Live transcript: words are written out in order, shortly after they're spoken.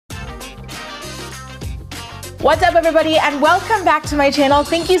What's up everybody and welcome back to my channel.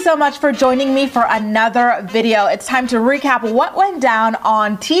 Thank you so much for joining me for another video. It's time to recap what went down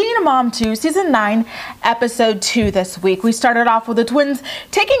on Teen Mom 2 Season 9 Episode 2 this week. We started off with the twins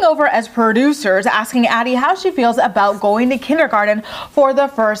taking over as producers, asking Addie how she feels about going to kindergarten for the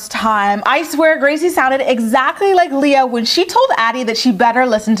first time. I swear Gracie sounded exactly like Leah when she told Addie that she better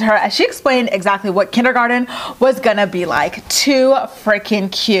listen to her as she explained exactly what kindergarten was gonna be like. Too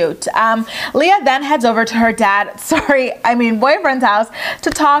freaking cute. Leah then heads over to her boyfriend's house to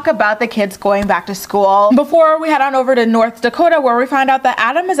talk about the kids going back to school before we head on over to North Dakota, where we find out that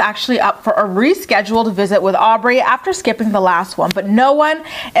Adam is actually up for a rescheduled visit with Aubrey after skipping the last one, but no one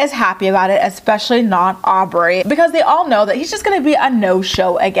is happy about it, especially not Aubrey, because they all know that he's just going to be a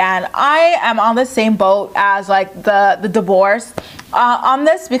no-show again. I am on the same boat as like the divorce on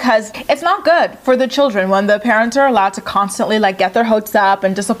this, because it's not good for the children when the parents are allowed to constantly like get their hopes up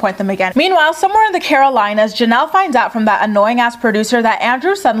and disappoint them again. Meanwhile, somewhere in the Carolinas, Janelle finds out from that annoying ass producer that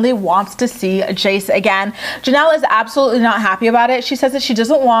Andrew suddenly wants to see Jace again. Janelle is absolutely not happy about it. She says that she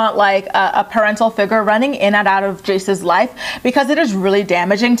doesn't want like a parental figure running in and out of Jace's life because it is really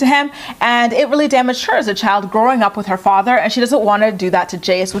damaging to him, and it really damaged her as a child growing up with her father, and she doesn't want to do that to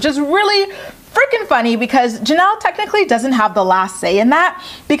Jace, which is really freaking funny because Janelle technically doesn't have the last say in that,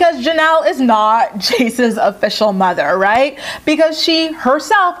 because Janelle is not Jace's official mother, right? Because she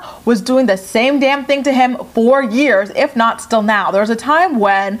herself was doing the same damn thing to him for years, if not still now. There was a time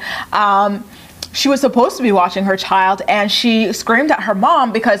when she was supposed to be watching her child and she screamed at her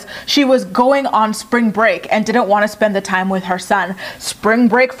mom because she was going on spring break and didn't want to spend the time with her son. Spring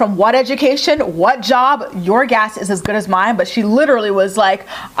break from what education? What job? Your guess is as good as mine, but she literally was like,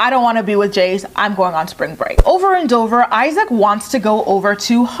 I don't want to be with Jace, I'm going on spring break. Over in Dover, Isaac wants to go over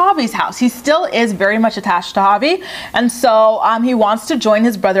to Javi's house. He still is very much attached to Javi, and so he wants to join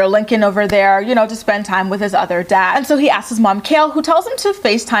his brother Lincoln over there, you know, to spend time with his other dad. And so he asks his mom Kale, who tells him to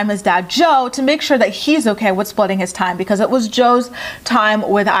FaceTime his dad Joe to make sure that he's okay with splitting his time, because it was Joe's time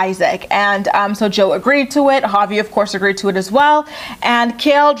with Isaac. And so Joe agreed to it. Javi of course agreed to it as well, and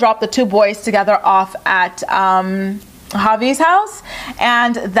Kale dropped the two boys together off at Javi's house,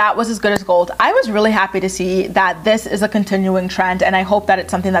 and that was as good as gold. I was really happy to see that this is a continuing trend, and I hope that it's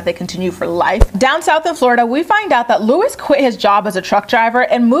something that they continue for life. Down south in Florida, we find out that Louis quit his job as a truck driver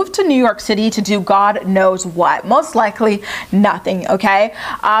and moved to New York City to do God knows what. Most likely nothing, okay?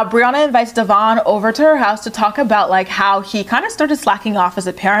 Brianna invites Devon over to her house to talk about like how he kind of started slacking off as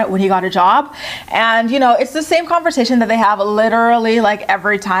a parent when he got a job, and you know, it's the same conversation that they have literally like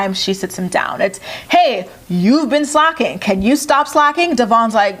every time she sits him down. It's, hey, you've been slacking. Can you stop slacking?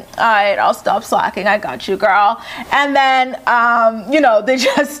 Devon's like, all right, I'll stop slacking. I got you, girl. And then, you know, they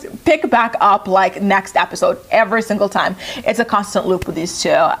just pick back up like next episode every single time. It's a constant loop with these two.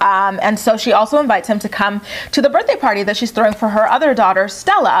 And so she also invites him to come to the birthday party that she's throwing for her other daughter,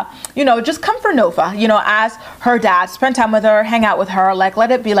 Stella. You know, just come for Nova, you know, as her dad, spend time with her, hang out with her, like let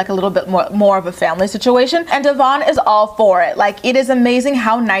it be like a little bit more of a family situation. And Devon is all for it. Like, it is amazing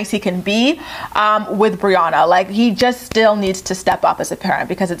how nice he can be with Brianna. Like, he just still needs to step up as a parent,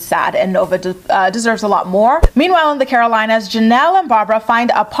 because it's sad and Nova deserves a lot more. Meanwhile, in the Carolinas, Janelle and Barbara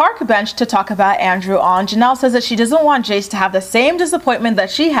find a park bench to talk about Andrew on. Janelle says that she doesn't want Jace to have the same disappointment that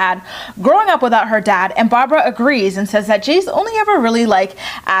she had growing up without her dad, and Barbara agrees and says that Jace only ever really like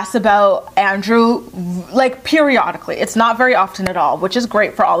asks about Andrew like periodically. It's not very often at all, which is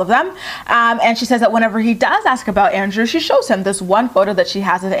great for all of them. And she says that whenever he does ask about Andrew, she shows him this one photo that she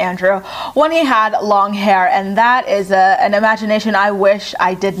has of Andrew when he had long hair, and that is an imagination I wish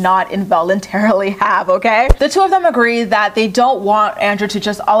I did not involuntarily have, okay? The two of them agree that they don't want Andrew to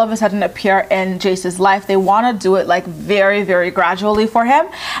just all of a sudden appear in Jace's life. They want to do it like very, very gradually for him.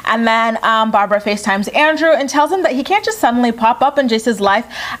 And then Barbara FaceTimes Andrew and tells him that he can't just suddenly pop up in Jace's life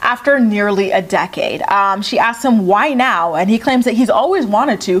after nearly a decade. She asks him why now, and he claims that he's always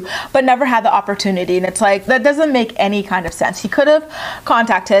wanted to, but never had the opportunity. And it's like, that doesn't make any kind of sense. He could have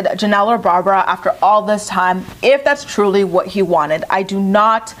contacted Janelle or Barbara after all this time if that's truly what he wanted. I do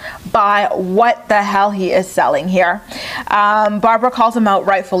not buy what the hell he is selling here. Barbara calls him out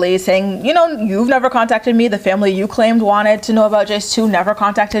rightfully, saying, you know, you've never contacted me. The family you claimed wanted to know about Jace too never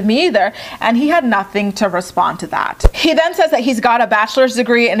contacted me either. And he had nothing to respond to that. He then says that he's got a bachelor's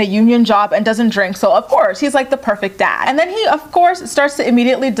degree and a union job and doesn't drink, so of course he's like the perfect dad. And then he of course starts to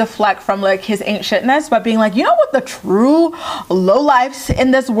immediately deflect from like his ain't shitness by being like, you know what the true lowlifes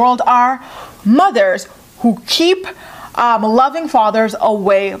in this world are? Mothers who keep loving fathers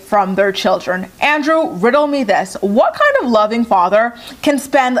away from their children. Andrew, riddle me this. What kind of loving father can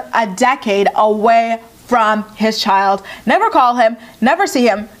spend a decade away from his child, never call him, never see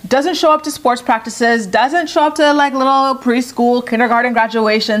him, doesn't show up to sports practices, doesn't show up to like little preschool, kindergarten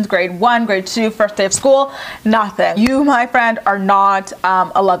graduations, grade 1, grade 2, first day of school, nothing. You, my friend, are not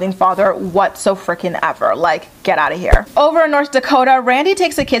a loving father whatsoever. Like, get out of here. Over in North Dakota, Randy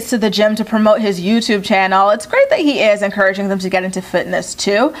takes the kids to the gym to promote his YouTube channel. It's great that he is encouraging them to get into fitness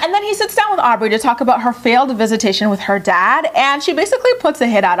too. And then he sits down with Aubrey to talk about her failed visitation with her dad, and she basically puts a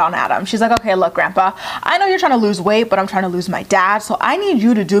hit out on Adam. She's like, okay, look, Grandpa, I know you're trying to lose weight, but I'm trying to lose my dad, so I need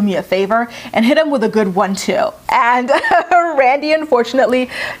you to do me a favor and hit him with a good one too. And Randy unfortunately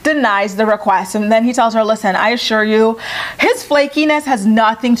denies the request, and then he tells her, listen, I assure you, his flakiness has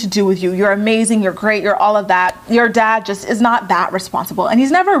nothing to do with you. You're amazing, you're great, you're all of that. Your dad just is not that responsible, and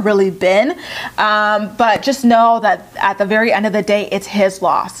he's never really been, but just know that at the very end of the day, it's his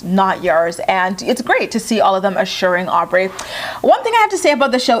loss, not yours. And it's great to see all of them assuring Aubrey. One thing I have to say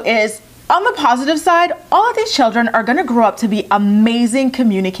about the show is, on the positive side, all of these children are going to grow up to be amazing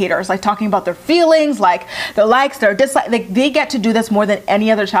communicators, like talking about their feelings, like their likes, their dislikes. Like, they get to do this more than any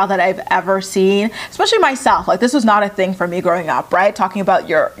other child that I've ever seen, especially myself. Like, this was not a thing for me growing up, right? Talking about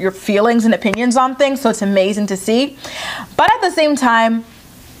your feelings and opinions on things. So it's amazing to see. But at the same time,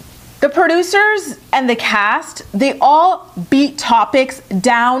 the producers and the cast, they all beat topics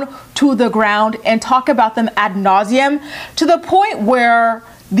down to the ground and talk about them ad nauseum, to the point where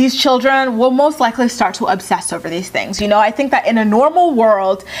these children will most likely start to obsess over these things. You know, I think that in a normal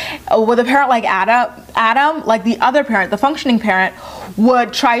world, with a parent like Adam, like the other parent, the functioning parent,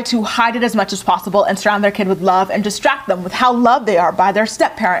 would try to hide it as much as possible and surround their kid with love and distract them with how loved they are by their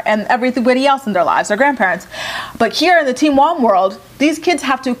step parent and everybody else in their lives, their grandparents. But here in the Teen Mom world, these kids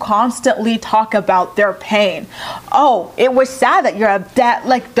have to constantly talk about their pain. Oh, it was sad that your dad,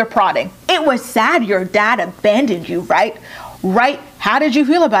 like, they're prodding. It was sad your dad abandoned you, right? Right? How did you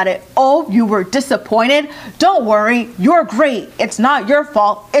feel about it? Oh, you were disappointed? Don't worry, you're great. It's not your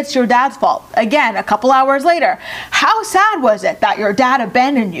fault, it's your dad's fault. Again, a couple hours later, how sad was it that your dad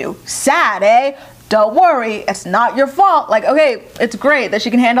abandoned you? Sad, eh? Don't worry, it's not your fault. Like, okay, it's great that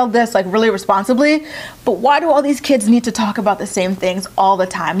she can handle this like really responsibly, but why do all these kids need to talk about the same things all the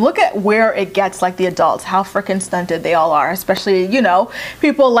time? Look at where it gets like the adults, how freaking stunted they all are, especially, you know,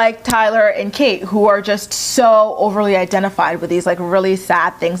 people like Tyler and Kate, who are just so overly identified with these like really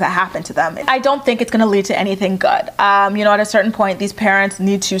sad things that happen to them. I don't think it's gonna lead to anything good. You know, at a certain point, these parents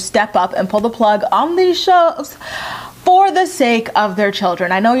need to step up and pull the plug on these shows for the sake of their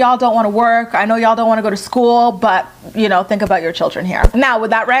children. I know y'all don't want to work. I know y'all don't want to go to school, but, you know, think about your children here. Now,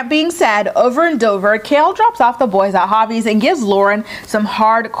 with that rant being said, over in Dover, Kale drops off the boys at Javi's and gives Lauren some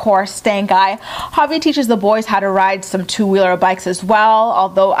hardcore stank eye. Javi teaches the boys how to ride some two-wheeler bikes as well.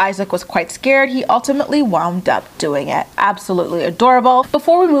 Although Isaac was quite scared, he ultimately wound up doing it. Absolutely adorable.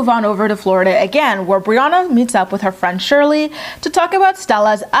 Before we move on over to Florida again, where Brianna meets up with her friend Shirley to talk about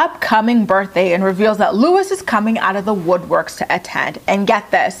Stella's upcoming birthday and reveals that Lewis is coming out of the woodworks to attend. And get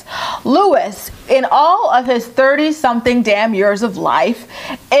this, Lewis, in all of his 30-something damn years of life,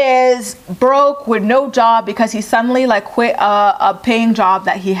 is broke with no job because he suddenly like quit a paying job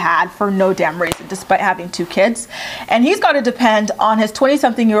that he had for no damn reason, despite having 2 kids. And he's got to depend on his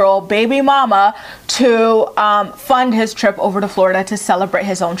 20-something-year-old baby mama to fund his trip over to Florida to celebrate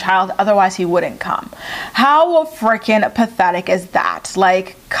his own child. Otherwise, he wouldn't come. How freaking pathetic is that?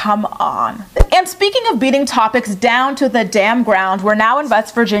 Like, come on. And speaking of beating topics down to the damn ground, we're now in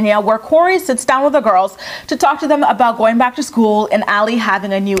West Virginia, where Corey sits down with the girls to talk to them about going back to school and Allie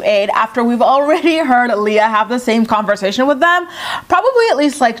having a new aide, after we've already heard Leah have the same conversation with them, probably at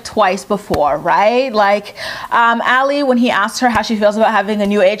least like twice before, right? Like, Allie, when he asked her how she feels about having a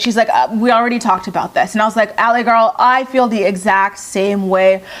new aide, she's like, we already talked about this. And I was like, Allie girl, I feel the exact same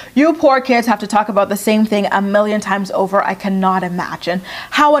way. You poor kids have to talk about the same thing a million times over. I cannot imagine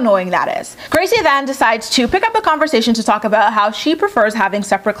how annoying that is. Gracie then decides to pick up a conversation to talk about how she prefers having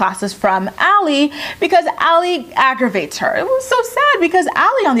separate classes from Allie because Allie aggravates her. It was so sad because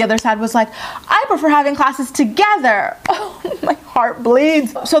Allie on the other side was like, I prefer having classes together. Oh, my heart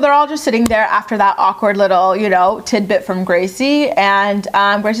bleeds. So they're all just sitting there after that awkward little, you know, tidbit from Gracie, and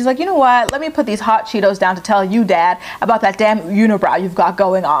Gracie's like, you know what, let me put these hot Cheetos down to tell you, Dad, about that damn unibrow you've got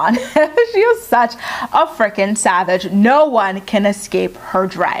going on. She is such a freaking savage. No one can escape her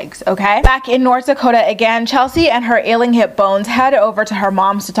drags, okay? Back in North Dakota again, Chelsea and her ailing hip bones head over to her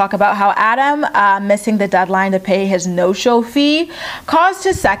mom's to talk about how Adam missing the deadline to pay his no-show fee caused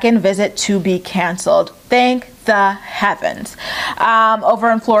his second visit to be canceled. Thank the heavens.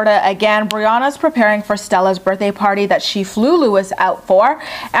 Over in Florida again, Brianna's preparing for Stella's birthday party that she flew Lewis out for,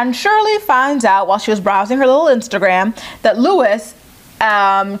 and Shirley finds out while she was browsing her little Instagram that Lewis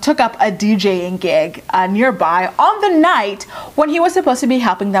took up a DJing gig nearby on the night when he was supposed to be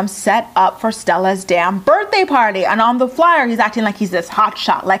helping them set up for Stella's damn birthday party. And on the flyer, he's acting like he's this hot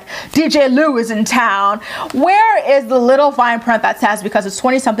shot, like DJ Lou is in town. Where is the little fine print that says because his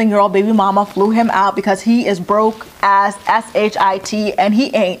 20-something-year-old baby mama flew him out because he is broke as S-H-I-T, and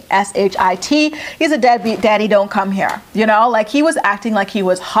he ain't S-H-I-T. He's a deadbeat daddy, don't come here. You know, like he was acting like he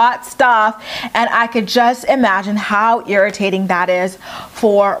was hot stuff, and I could just imagine how irritating that is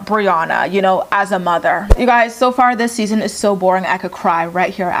for Brianna, you know, as a mother. You guys, so far this season is so boring I could cry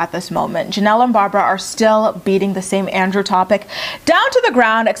right here at this moment. Janelle and Barbara are still beating the same Andrew topic down to the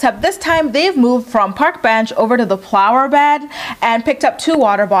ground, except this time they've moved from park bench over to the flower bed and picked up 2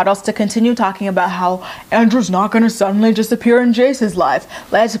 water bottles to continue talking about how Andrew's not going to suddenly disappear in Jace's life.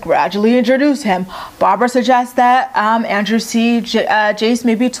 Let's gradually introduce him. Barbara suggests that Andrew see Jace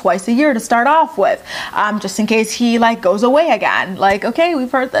maybe twice a year to start off with, just in case he like goes away again. Like, okay,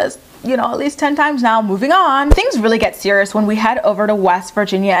 we've heard this, you know, at least 10 times now. Moving on. Things really get serious when we head over to West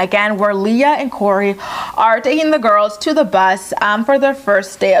Virginia again, where Leah and Corey are taking the girls to the bus for their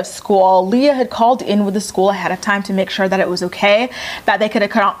first day of school. Leah had called in with the school ahead of time to make sure that it was okay, that they could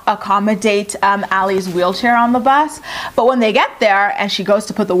accommodate Allie's wheelchair on the bus. But when they get there and she goes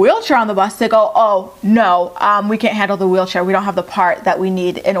to put the wheelchair on the bus, they go, oh no, we can't handle the wheelchair. We don't have the part that we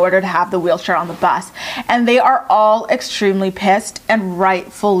need in order to have the wheelchair on the bus. And they are all extremely pissed, and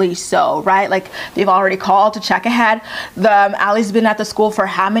rightfully so, right? Like they've already called to check ahead. Allie's been at the school for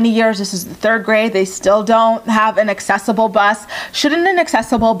how many years? This is the 3rd grade. They still don't have an accessible bus. Shouldn't an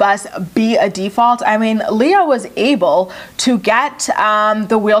accessible bus be a default? I mean, Leah was able to get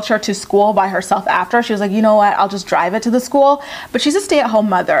the wheelchair to school by herself after. She was like, you know what, I'll just drive it to the school. But she's a stay-at-home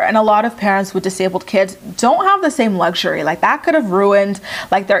mother, and a lot of parents with disabled kids don't have the same luxury. Like that could have ruined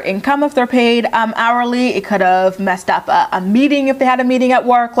like their income if they're paid hourly. It could have messed up a meeting if they had a meeting at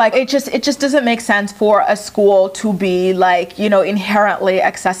work. Like it just doesn't make sense for a school to be like, you know, inherently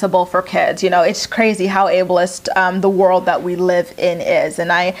accessible for kids. You know, it's crazy how ableist the world that we live in is.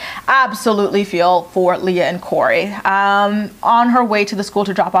 And I absolutely feel for Leah and Corey. On her way to the school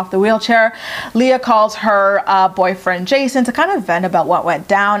to drop off the wheelchair, Leah calls her boyfriend Jason to kind of vent about what went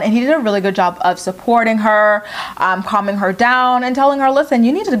down, and he did a really good job of supporting her, calming her down and telling her, listen,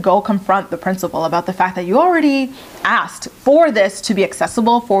 you need to go confront the principal about the fact that you already asked for this to be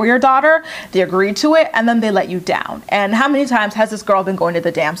accessible for your daughter. They agreed to it, and then they let you down. And how many times has this girl been going to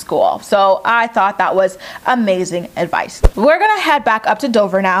the damn school? So I thought that was amazing advice. We're gonna head back up to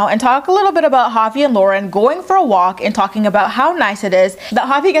Dover now and talk a little bit about Javi and Lauren going for a walk and talking about how nice it is that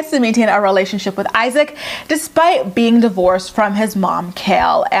Javi gets to maintain a relationship with Isaac despite being divorced from his mom,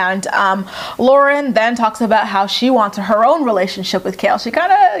 Kale. And Lauren then talks about how she wants her own relationship with Kale. She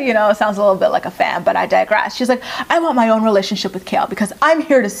kind of, you know, sounds a little bit like a fan, but I digress. She's like, I want my own relationship with Kale because I'm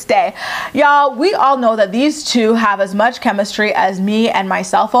here to stay. Y'all, we all know that these two have as much chemistry as me and my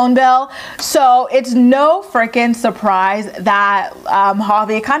cell phone bill. So it's no freaking surprise that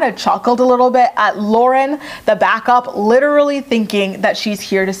Javi kind of chuckled a little bit at Lauren, the backup, literally thinking that she's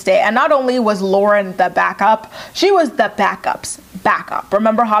here to stay. And not only was Lauren the backup, she was the backup's backup.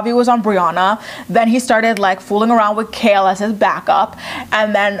 Remember, Javi was on Brianna. Then he started like fooling around with Kale as his backup.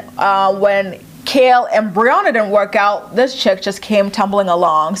 And then when Kale and Brianna didn't work out, this chick just came tumbling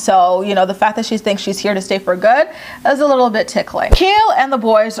along. So, you know, the fact that she thinks she's here to stay for good is a little bit tickling. Kale and the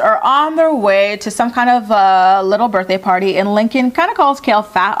boys are on their way to some kind of little birthday party, and Lincoln kind of calls Kale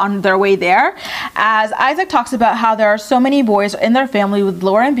fat on their way there, as Isaac talks about how there are so many boys in their family, with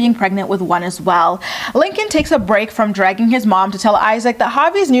Lauren being pregnant with one as well. Lincoln takes a break from dragging his mom to tell Isaac that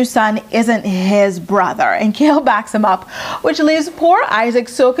Javi's new son isn't his brother, and Kale backs him up, which leaves poor Isaac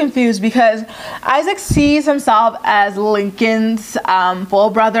so confused because Isaac sees himself as Lincoln's full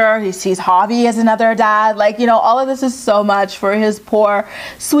brother. He sees Javi as another dad. Like, you know, all of this is so much for his poor,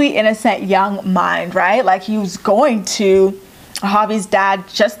 sweet, innocent young mind, right? Like, he was going to Javi's dad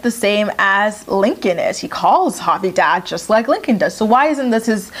just the same as Lincoln is. He calls Javi dad just like Lincoln does. So why isn't this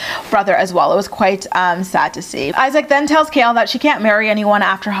his brother as well? It was quite sad to see. Isaac then tells Kale that she can't marry anyone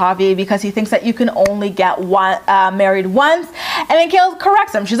after Javi because he thinks that you can only get married once. And then Kale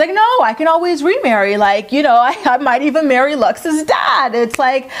corrects him. She's like, no, I can always remarry. Like, you know, I might even marry Lux's dad. It's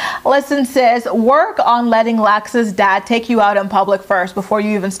like, listen, sis, work on letting Lux's dad take you out in public first before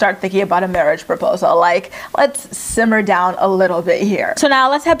you even start thinking about a marriage proposal. Like, let's simmer down a little bit here. So now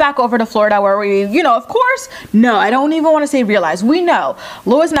let's head back over to Florida, where we, you know, of course, no, I don't even want to say realize. We know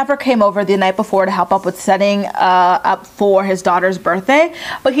Louis never came over the night before to help up with setting up for his daughter's birthday,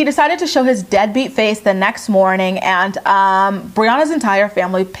 but he decided to show his deadbeat face the next morning, and Brianna's entire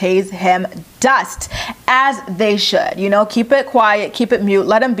family pays him dust, as they should. You know, keep it quiet, keep it mute,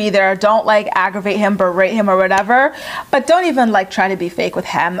 let him be there. Don't like aggravate him, berate him or whatever, but don't even like try to be fake with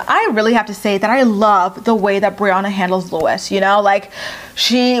him. I really have to say that I love the way that Brianna handles Louis. You know, like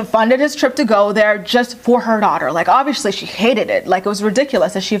she funded his trip to go there just for her daughter. Like obviously she hated it. Like it was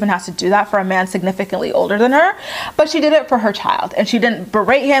ridiculous that she even has to do that for a man significantly older than her, but she did it for her child, and she didn't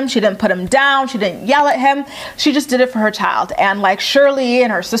berate him, she didn't put him down, she didn't yell at him, she just did it for her child. And like Shirley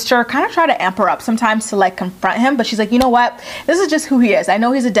and her sister kind of try to amp her up sometimes to like confront him, but she's like, you know what, this is just who he is. I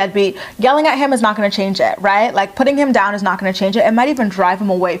know he's a deadbeat. Yelling at him is not going to change it, right? Like putting him down is not going to change it. It might even drive him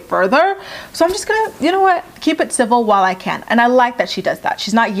away further. So I'm just gonna, you know what, keep it civil while I can. And I like that she does that.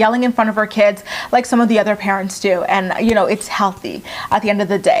 She's not yelling in front of her kids like some of the other parents do. And you know, it's healthy at the end of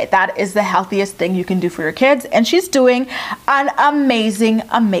the day. That is the healthiest thing you can do for your kids, and she's doing an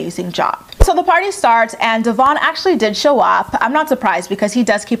amazing job. So the party starts and Devon actually did show up. I'm not surprised because he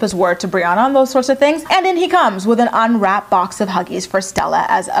does keep his word to Brianna on those sorts of things. And in he comes with an unwrapped box of Huggies for Stella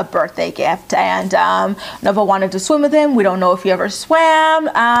as a birthday gift. And Nova wanted to swim with him. We don't know if he ever swam,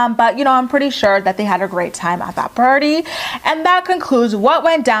 but you know, I'm pretty sure that they had a great time at that party. And that concludes what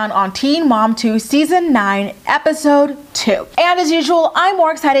went down on Teen Mom 2 Season 9 Episode 2. And as usual, I'm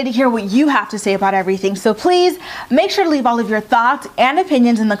more excited to hear what you have to say about everything. So please make sure to leave all of your thoughts and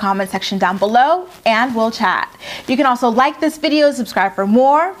opinions in the comment section down below, and we'll chat. You can also like this video, subscribe for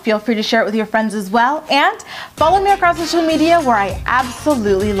more, feel free to share it with your friends as well, and follow me across social media where I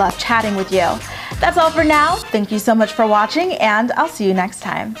absolutely love chatting with you. That's all for now. Thank you so much for watching, and I'll see you next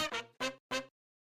time.